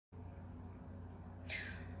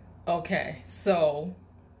Okay, so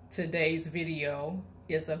today's video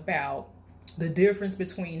is about the difference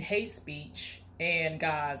between hate speech and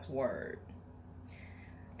God's word.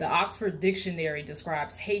 The Oxford Dictionary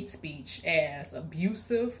describes hate speech as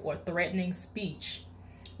abusive or threatening speech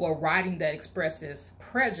or writing that expresses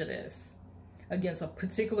prejudice against a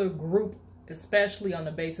particular group, especially on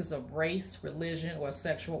the basis of race, religion, or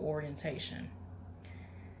sexual orientation.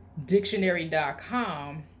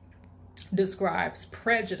 Dictionary.com describes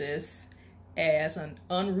prejudice as an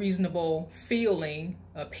unreasonable feeling,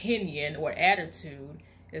 opinion, or attitude,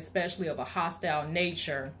 especially of a hostile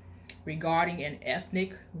nature, regarding an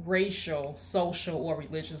ethnic, racial, social, or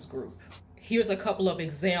religious group. Here's a couple of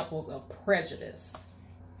examples of prejudice.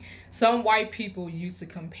 Some white people used to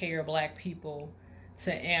compare black people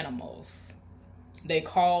to animals. They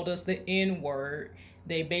called us the N-word.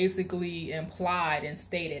 They basically implied and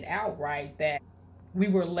stated outright that we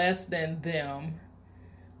were less than them,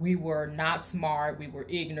 we were not smart, we were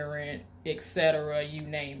ignorant, etc., you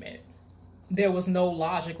name it. There was no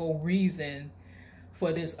logical reason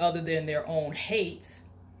for this other than their own hate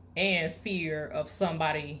and fear of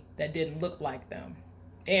somebody that didn't look like them.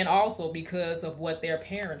 And also because of what their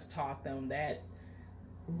parents taught them, that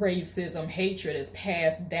racism, hatred is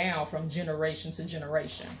passed down from generation to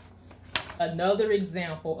generation. Another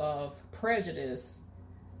example of prejudice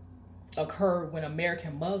occurred when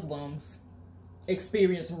American Muslims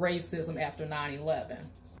experienced racism after 9/11.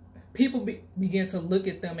 People began to look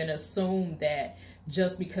at them and assume that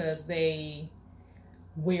just because they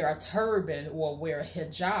wear a turban or wear a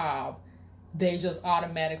hijab, they just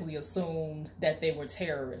automatically assumed that they were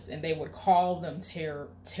terrorists, and they would call them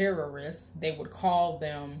terrorists. They would call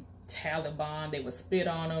them Taliban. They would spit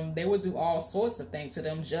on them. They would do all sorts of things to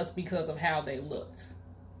them just because of how they looked.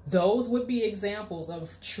 Those would be examples of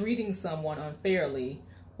treating someone unfairly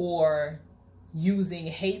or using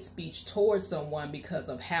hate speech towards someone because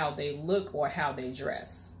of how they look or how they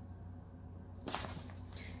dress.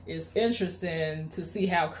 It's interesting to see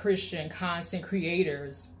how Christian content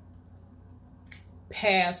creators,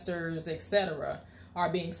 pastors, etc., are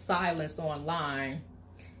being silenced online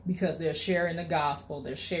because they're sharing the gospel,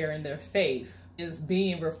 they're sharing their faith. Is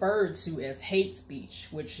being referred to as hate speech,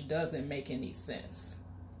 which doesn't make any sense.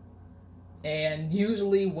 And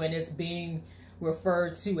usually when it's being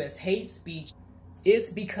referred to as hate speech,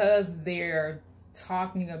 it's because they're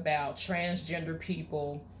talking about transgender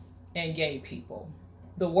people and gay people.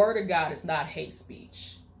 The word of God is not hate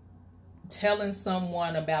speech. Telling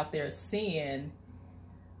someone about their sin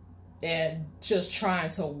and just trying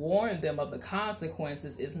to warn them of the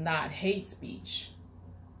consequences is not hate speech.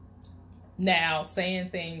 Now, saying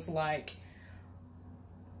things like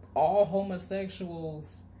all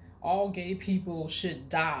homosexuals, all gay people should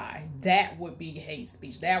die, that would be hate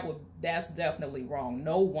speech. That's definitely wrong.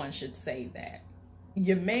 No one should say that.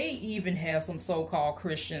 You may even have some so-called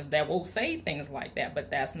Christians that will say things like that,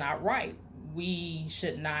 but that's not right. We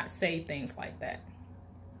should not say things like that.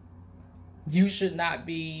 You should not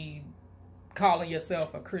be calling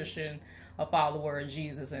yourself a Christian, a follower of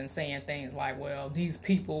Jesus, and saying things like, well, these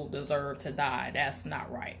people deserve to die. That's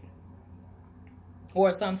not right.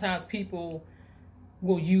 Or sometimes people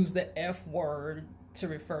will use the F word to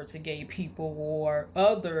refer to gay people or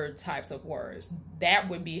other types of words. That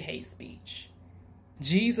would be hate speech.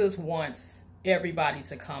 Jesus wants everybody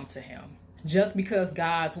to come to him. Just because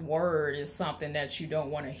God's word is something that you don't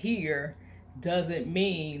want to hear doesn't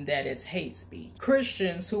mean that it's hate speech.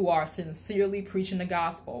 Christians who are sincerely preaching the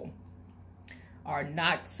gospel are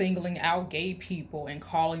not singling out gay people and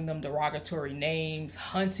calling them derogatory names,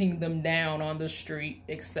 hunting them down on the street,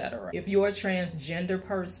 etc. If you're a transgender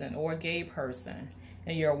person or a gay person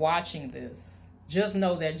and you're watching this, just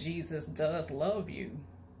know that Jesus does love you,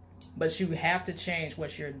 but you have to change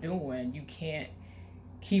what you're doing. You can't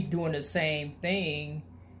keep doing the same thing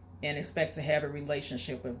and expect to have a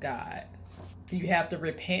relationship with God. You have to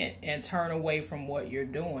repent and turn away from what you're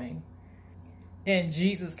doing. And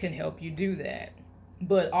Jesus can help you do that.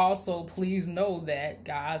 But also, please know that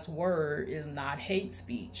God's word is not hate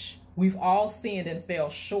speech. We've all sinned and fell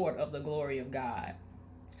short of the glory of God.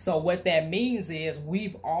 So what that means is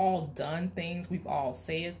we've all done things, we've all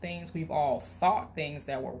said things, we've all thought things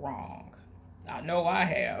that were wrong. I know I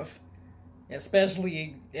have,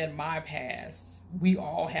 especially in my past. We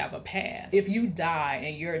all have a past. If you die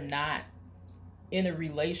and you're not in a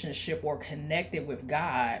relationship or connected with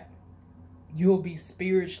God, you'll be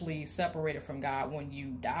spiritually separated from God when you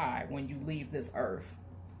die, when you leave this earth.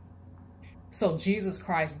 So Jesus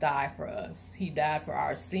Christ died for us. He died for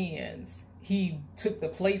our sins. He took the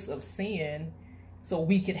place of sin so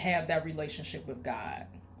we could have that relationship with God.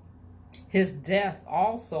 His death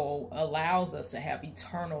also allows us to have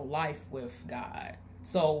eternal life with God.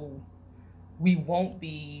 So we won't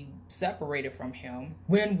be separated from him.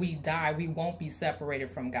 When we die, we won't be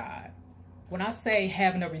separated from God. When I say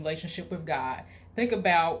having a relationship with God, think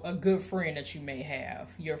about a good friend that you may have.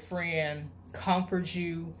 Your friend comforts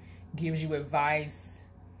you, gives you advice,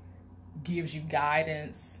 gives you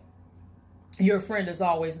guidance. Your friend is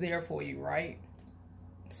always there for you, right?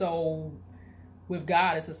 So with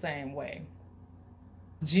God, it's the same way.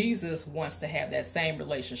 Jesus wants to have that same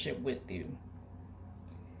relationship with you.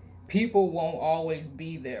 People won't always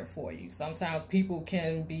be there for you. Sometimes people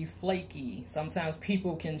can be flaky. Sometimes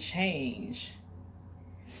people can change.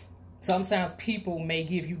 Sometimes people may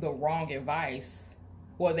give you the wrong advice,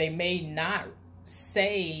 or they may not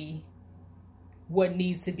say what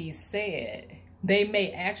needs to be said. They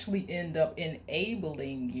may actually end up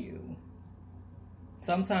enabling you.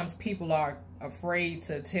 Sometimes people are afraid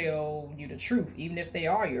to tell you the truth, even if they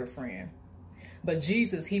are your friend. But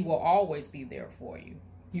Jesus, he will always be there for you.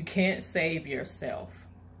 You can't save yourself.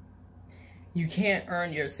 You can't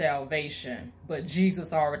earn your salvation, but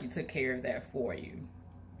Jesus already took care of that for you.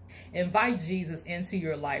 Invite Jesus into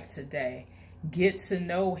your life today. Get to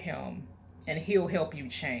know him, and he'll help you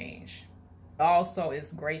change. Also,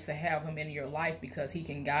 it's great to have him in your life because he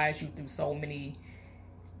can guide you through so many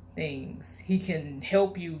things. He can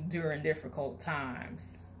help you during difficult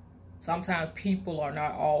times. Sometimes people are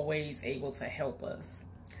not always able to help us.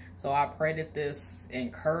 So I pray that this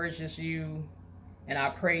encourages you, and I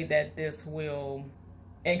pray that this will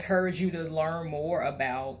encourage you to learn more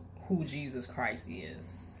about who Jesus Christ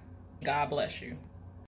is. God bless you.